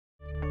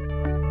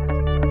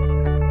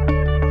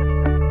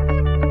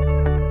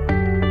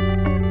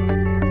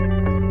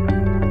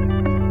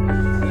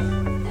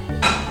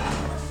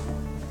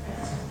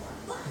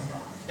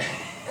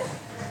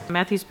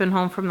Matthew's been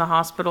home from the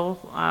hospital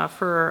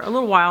for a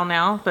little while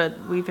now, but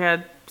we've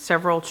had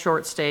several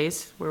short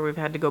stays where we've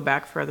had to go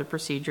back for other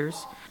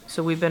procedures.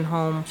 So we've been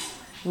home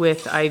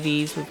with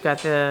IVs. We've got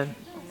the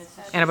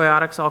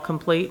antibiotics all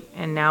complete,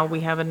 and now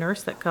we have a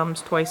nurse that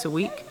comes twice a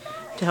week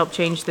to help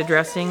change the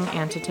dressing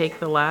and to take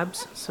the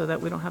labs so that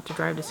we don't have to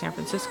drive to San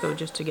Francisco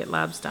just to get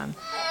labs done.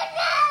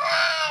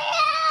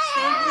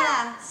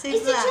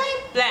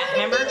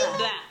 Remember?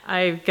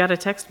 I got a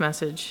text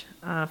message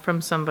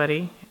from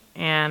somebody,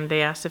 and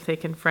they asked if they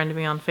can friend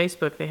me on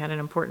Facebook. They had an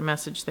important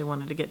message they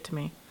wanted to get to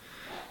me.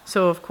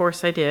 So of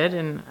course I did,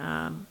 and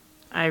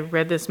I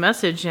read this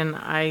message and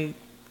I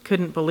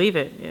couldn't believe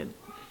it.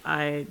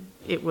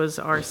 It was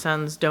our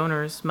son's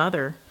donor's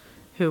mother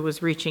who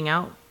was reaching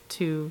out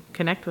to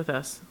connect with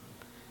us.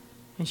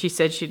 And she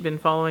said she'd been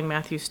following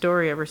Matthew's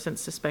story ever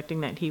since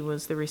suspecting that he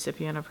was the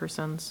recipient of her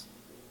son's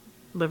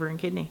liver and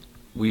kidney.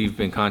 We've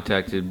been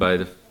contacted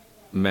by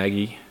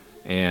Maggie,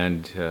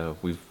 and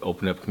we've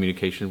opened up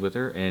communication with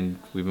her, and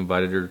we've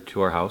invited her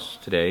to our house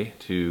today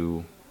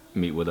to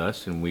meet with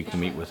us, and we can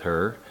meet with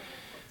her.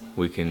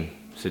 We can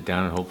sit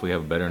down and hopefully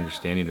have a better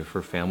understanding of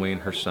her family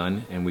and her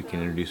son, and we can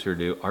introduce her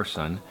to our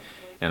son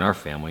and our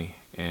family,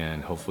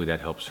 and hopefully that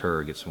helps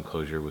her get some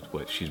closure with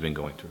what she's been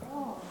going through.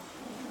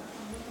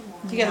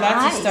 You get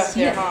lots of stuff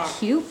there, huh?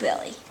 Cute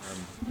Billy.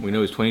 We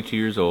know he's 22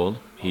 years old.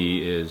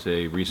 He is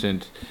a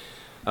recent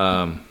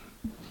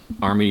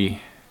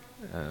Army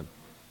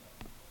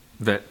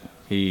vet.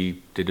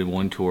 He did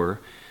one tour.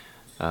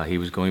 He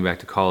was going back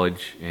to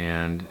college,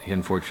 and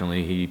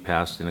unfortunately he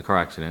passed in a car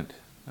accident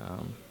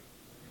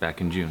back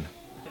in June.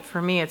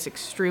 For me, it's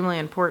extremely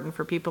important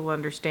for people to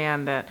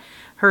understand that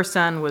her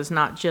son was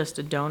not just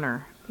a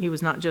donor. He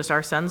was not just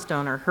our son's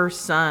donor. Her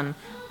son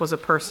was a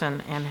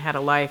person and had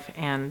a life,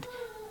 and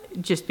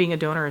just being a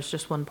donor is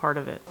just one part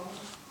of it.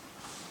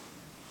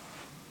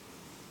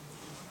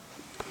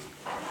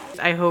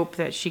 I hope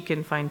that she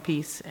can find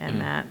peace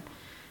and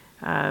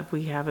that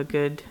we have a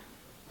good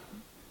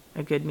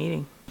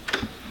meeting.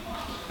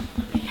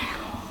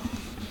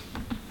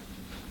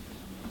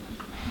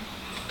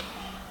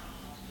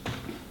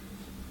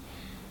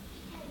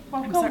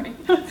 Welcome. I'm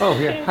sorry. Oh,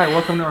 yeah. Hi,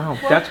 welcome to our home.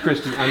 That's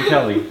Kristi. I'm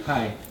Kelly.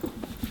 Hi.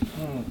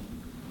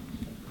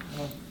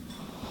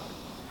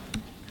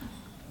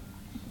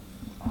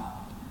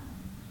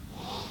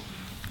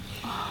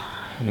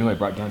 I knew I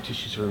brought down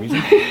tissues for a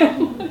reason.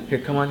 Here,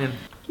 come on in. Can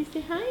you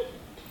say hi?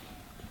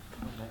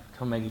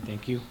 Tell Maggie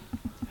thank you.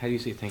 How do you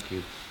say thank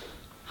you?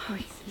 Oh,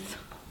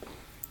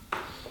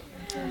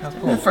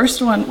 the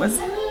first one was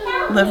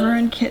liver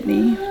and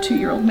kidney,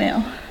 2-year-old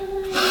male.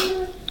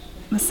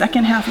 The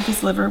second half of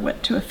his liver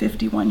went to a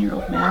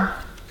 51-year-old male.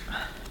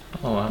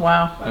 Oh, wow.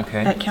 Wow.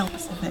 Okay. At Cal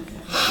Pacific.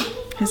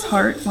 His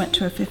heart went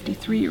to a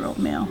 53-year-old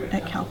male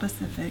at Cal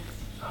Pacific.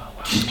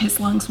 His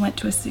lungs went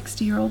to a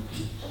 60-year-old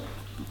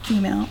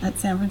female at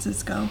San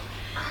Francisco,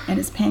 and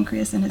his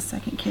pancreas and his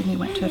second kidney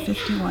went to a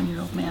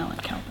 51-year-old male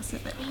at Cal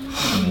Pacific.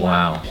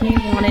 Wow. He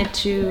wanted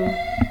to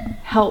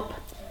help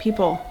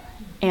people,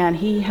 and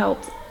he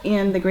helped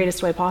in the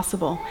greatest way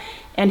possible.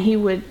 And he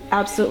would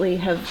absolutely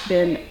have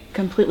been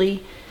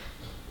completely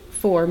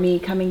for me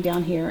coming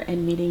down here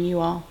and meeting you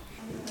all.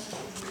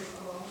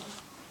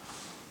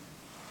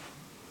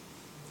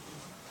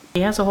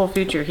 He has a whole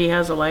future. He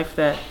has a life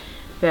that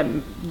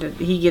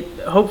he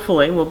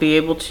hopefully will be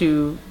able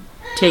to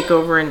take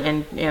over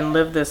and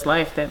live this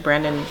life that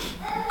Brandon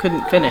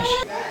couldn't finish.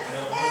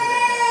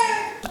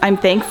 I'm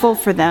thankful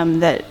for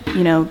them that,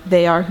 you know,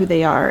 they are who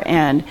they are,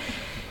 and,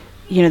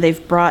 you know,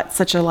 they've brought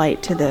such a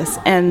light to this,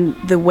 and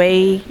the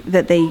way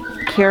that they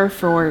care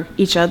for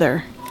each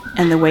other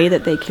and the way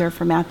that they care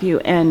for Matthew,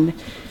 and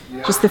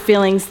just the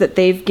feelings that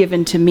they've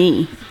given to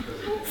me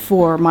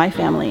for my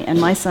family and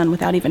my son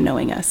without even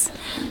knowing us.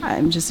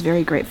 I'm just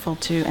very grateful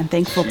to and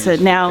thankful to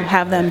now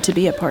have them to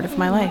be a part of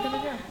my life.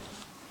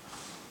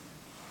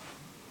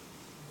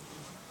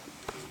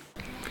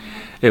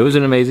 It was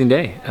an amazing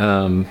day.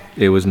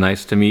 It was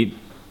nice to meet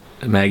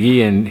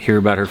Maggie and hear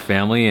about her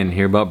family and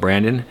hear about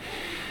Brandon,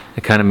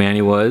 the kind of man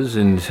he was,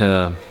 and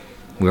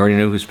we already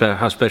knew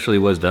how special he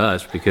was to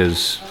us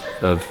because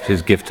of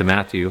his gift to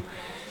Matthew.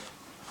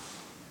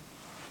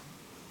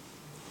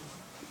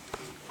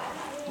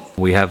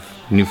 We have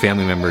new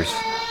family members.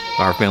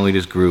 Our family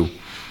just grew,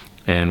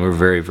 and we're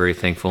very, very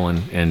thankful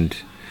and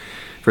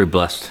very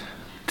blessed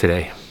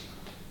today.